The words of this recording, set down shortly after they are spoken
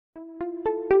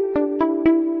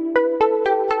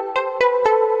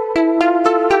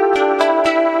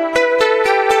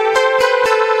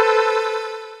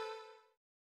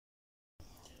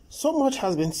So much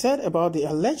has been said about the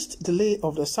alleged delay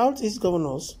of the Southeast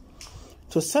governors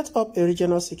to set up a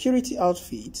regional security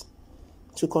outfit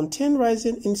to contain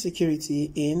rising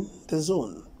insecurity in the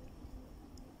zone.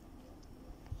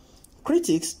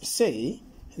 Critics say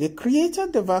they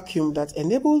created the vacuum that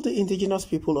enabled the indigenous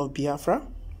people of Biafra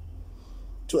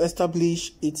to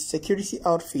establish its security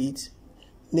outfit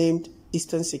named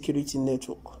Eastern Security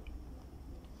Network,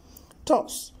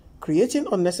 thus creating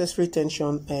unnecessary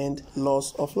tension and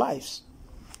loss of lives.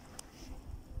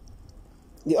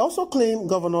 They also claim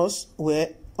governors were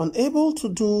unable to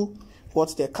do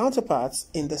what their counterparts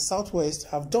in the Southwest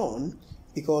have done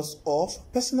because of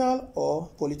personal or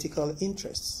political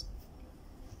interests.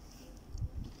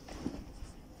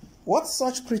 What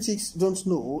such critics don't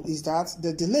know is that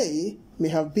the delay may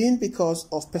have been because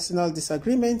of personal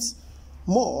disagreements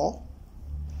more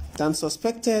than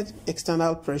suspected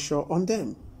external pressure on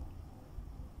them.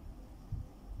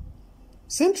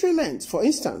 Century learned, for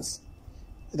instance,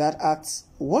 that at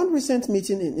one recent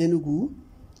meeting in Enugu,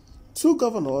 two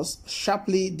governors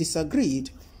sharply disagreed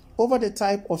over the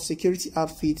type of security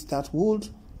outfit that would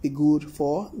be good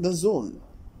for the zone.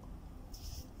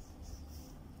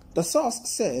 The source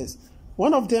says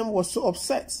one of them was so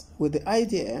upset with the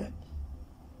idea,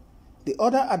 the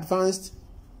other advanced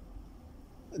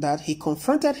that he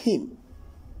confronted him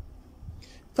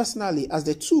personally as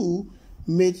the two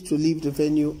made to leave the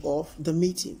venue of the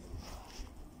meeting.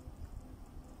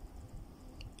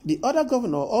 The other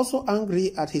governor, also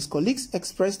angry at his colleagues'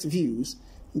 expressed views,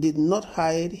 did not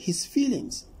hide his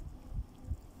feelings.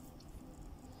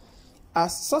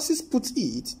 As sources put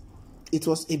it, it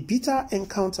was a bitter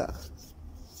encounter.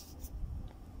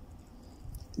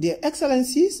 Their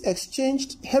Excellencies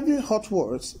exchanged heavy hot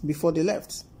words before they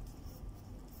left.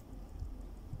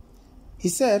 He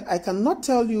said, "I cannot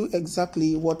tell you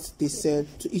exactly what they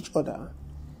said to each other,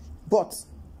 but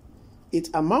it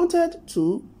amounted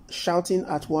to shouting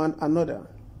at one another.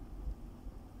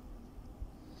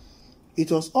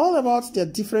 It was all about their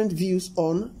different views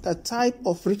on the type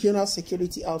of regional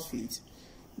security outfit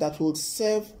that would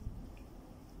serve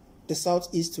the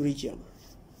Southeast region.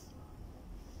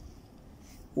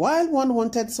 While one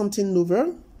wanted something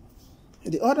novel,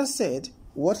 the other said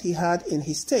what he had in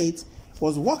his state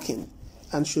was working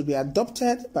and should be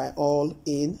adopted by all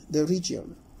in the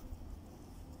region.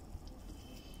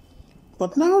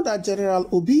 But now that General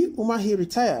Obi Umahi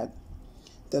retired,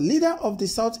 the leader of the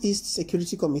Southeast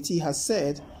Security Committee has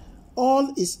said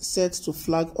all is set to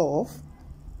flag off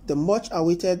the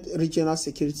much-awaited regional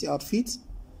security outfit.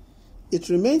 It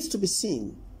remains to be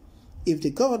seen if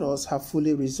the governors have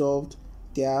fully resolved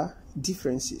their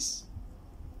differences."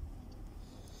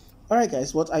 Alright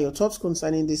guys, what are your thoughts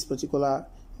concerning this particular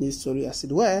news story? As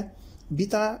it were,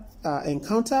 bitter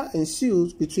encounter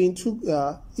ensued between two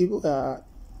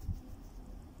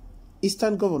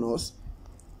Eastern governors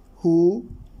who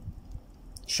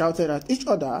shouted at each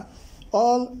other,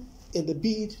 all in the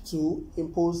bid to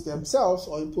impose themselves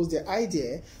or impose their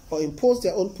idea or impose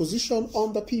their own position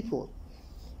on the people.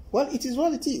 Well, it is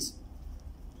what it is.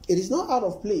 It is not out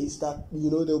of place that, there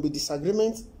will be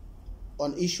disagreement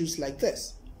on issues like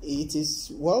this. It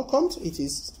is welcomed, it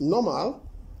is normal,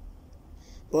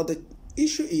 but the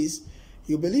issue is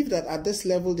you believe that at this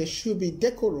level there should be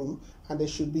decorum and there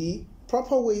should be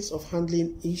proper ways of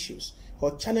handling issues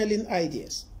or channeling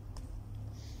ideas.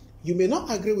 You may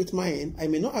not agree with mine, I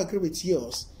may not agree with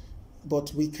yours,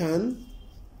 but we can,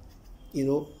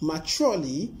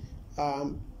 maturely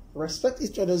respect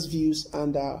each other's views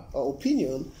and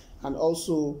opinion, and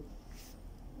also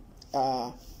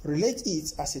relate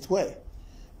it as it were.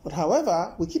 But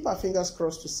however, we keep our fingers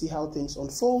crossed to see how things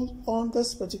unfold on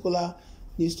this particular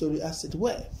news story as it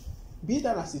were. Be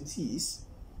that as it is,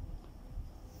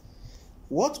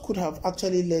 what could have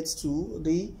actually led to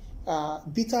the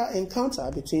bitter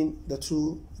encounter between the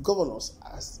two governors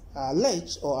as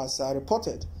alleged or as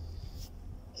reported?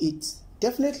 It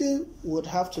definitely would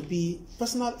have to be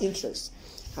personal interest,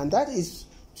 and that is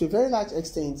to a very large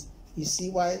extent you see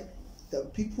why the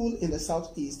people in the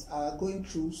Southeast are going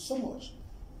through so much.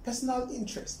 Personal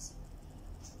interest.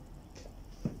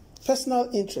 Personal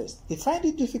interest. They find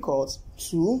it difficult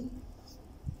to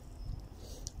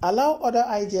allow other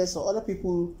ideas or other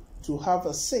people to have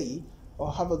a say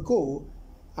or have a go,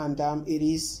 and it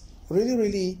is really,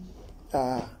 really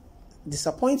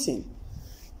disappointing.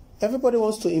 Everybody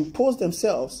wants to impose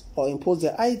themselves or impose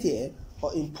their idea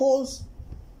or impose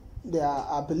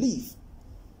their belief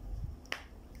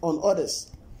on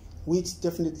others, which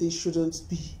definitely shouldn't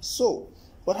be so.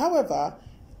 But however,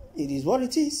 it is what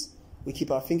it is. We keep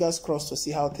our fingers crossed to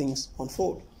see how things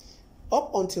unfold.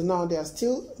 Up until now, they are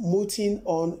still mooting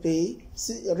on the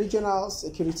regional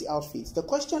security outfits. The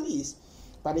question is,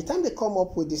 by the time they come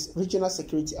up with this regional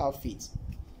security outfit,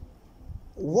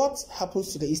 what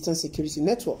happens to the Eastern Security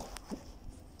Network?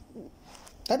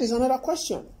 That is another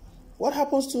question. What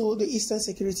happens to the Eastern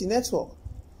Security Network?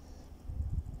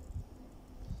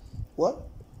 Well,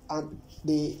 and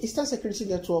the Eastern Security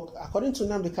Network, according to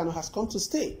Nnamdi Kanu, has come to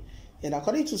stay, and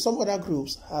according to some other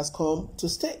groups, has come to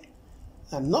stay.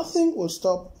 And nothing will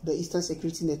stop the Eastern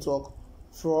Security Network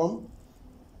from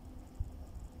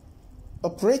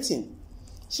operating.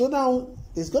 So now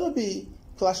there's going to be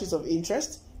clashes of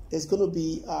interest. There's going to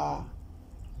be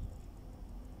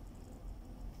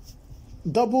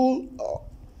double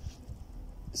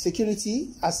security,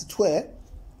 as it were.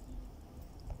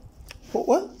 But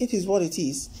well, it is what it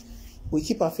is. We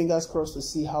keep our fingers crossed to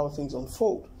see how things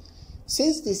unfold.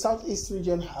 Since the Southeast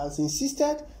region has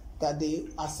insisted that they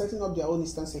are setting up their own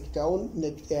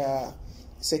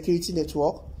security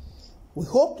network, we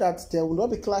hope that there will not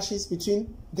be clashes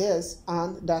between theirs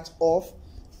and that of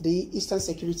the Eastern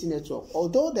Security Network.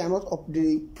 Although they are not,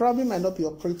 the problem might not be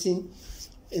operating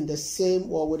in the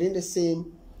same or within the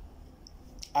same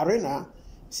arena,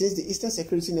 since the Eastern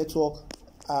Security Network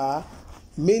are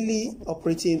mainly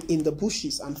operating in the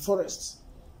bushes and forests.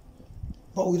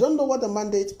 But we don't know what the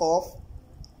mandate of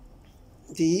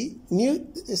the new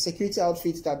security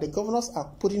outfit that the governors are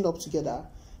putting up together.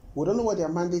 We don't know what their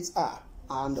mandates are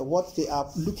and what they are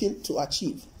looking to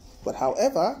achieve. But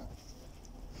however,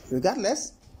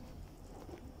 regardless,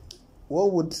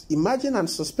 one would imagine and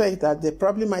suspect that there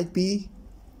probably might be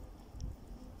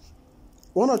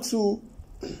one or two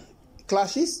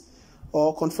clashes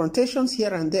or confrontations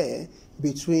here and there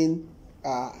between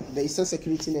the Eastern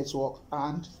Security Network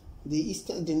and the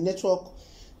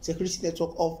security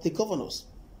network of the governors.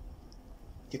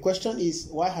 The question is,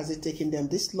 why has it taken them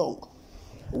this long?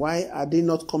 Why are they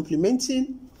not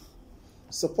complementing,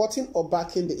 supporting, or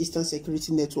backing the Eastern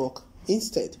Security Network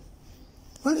instead?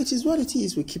 Well, it is what it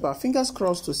is. We keep our fingers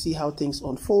crossed to see how things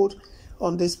unfold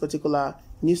on this particular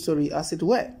news story, as it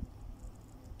were.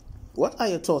 What are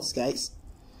your thoughts, guys?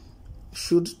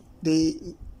 Should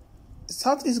the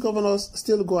Southeast governors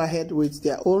still go ahead with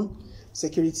their own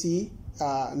security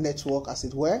network, as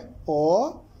it were,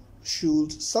 or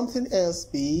should something else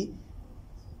be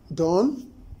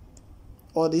done,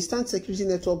 or the Eastern Security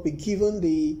Network be given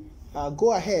the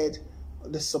go-ahead,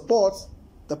 the support,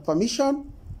 the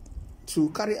permission to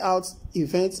carry out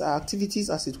events, activities,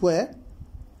 as it were?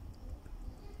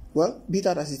 Well, be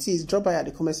that as it is, drop by at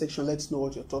the comment section. Let us know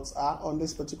what your thoughts are on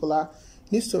this particular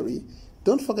news story.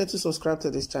 Don't forget to subscribe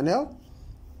to this channel.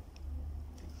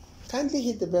 Kindly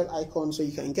hit the bell icon so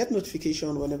you can get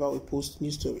notification whenever we post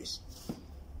news stories.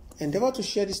 Endeavor to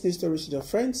share these news stories with your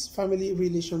friends, family,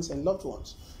 relations, and loved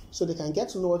ones so they can get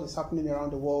to know what is happening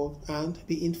around the world and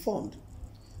be informed.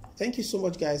 Thank you so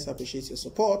much, guys. I appreciate your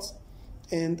support,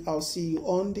 and I'll see you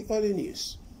on the other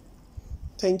news.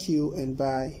 Thank you, and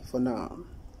bye for now.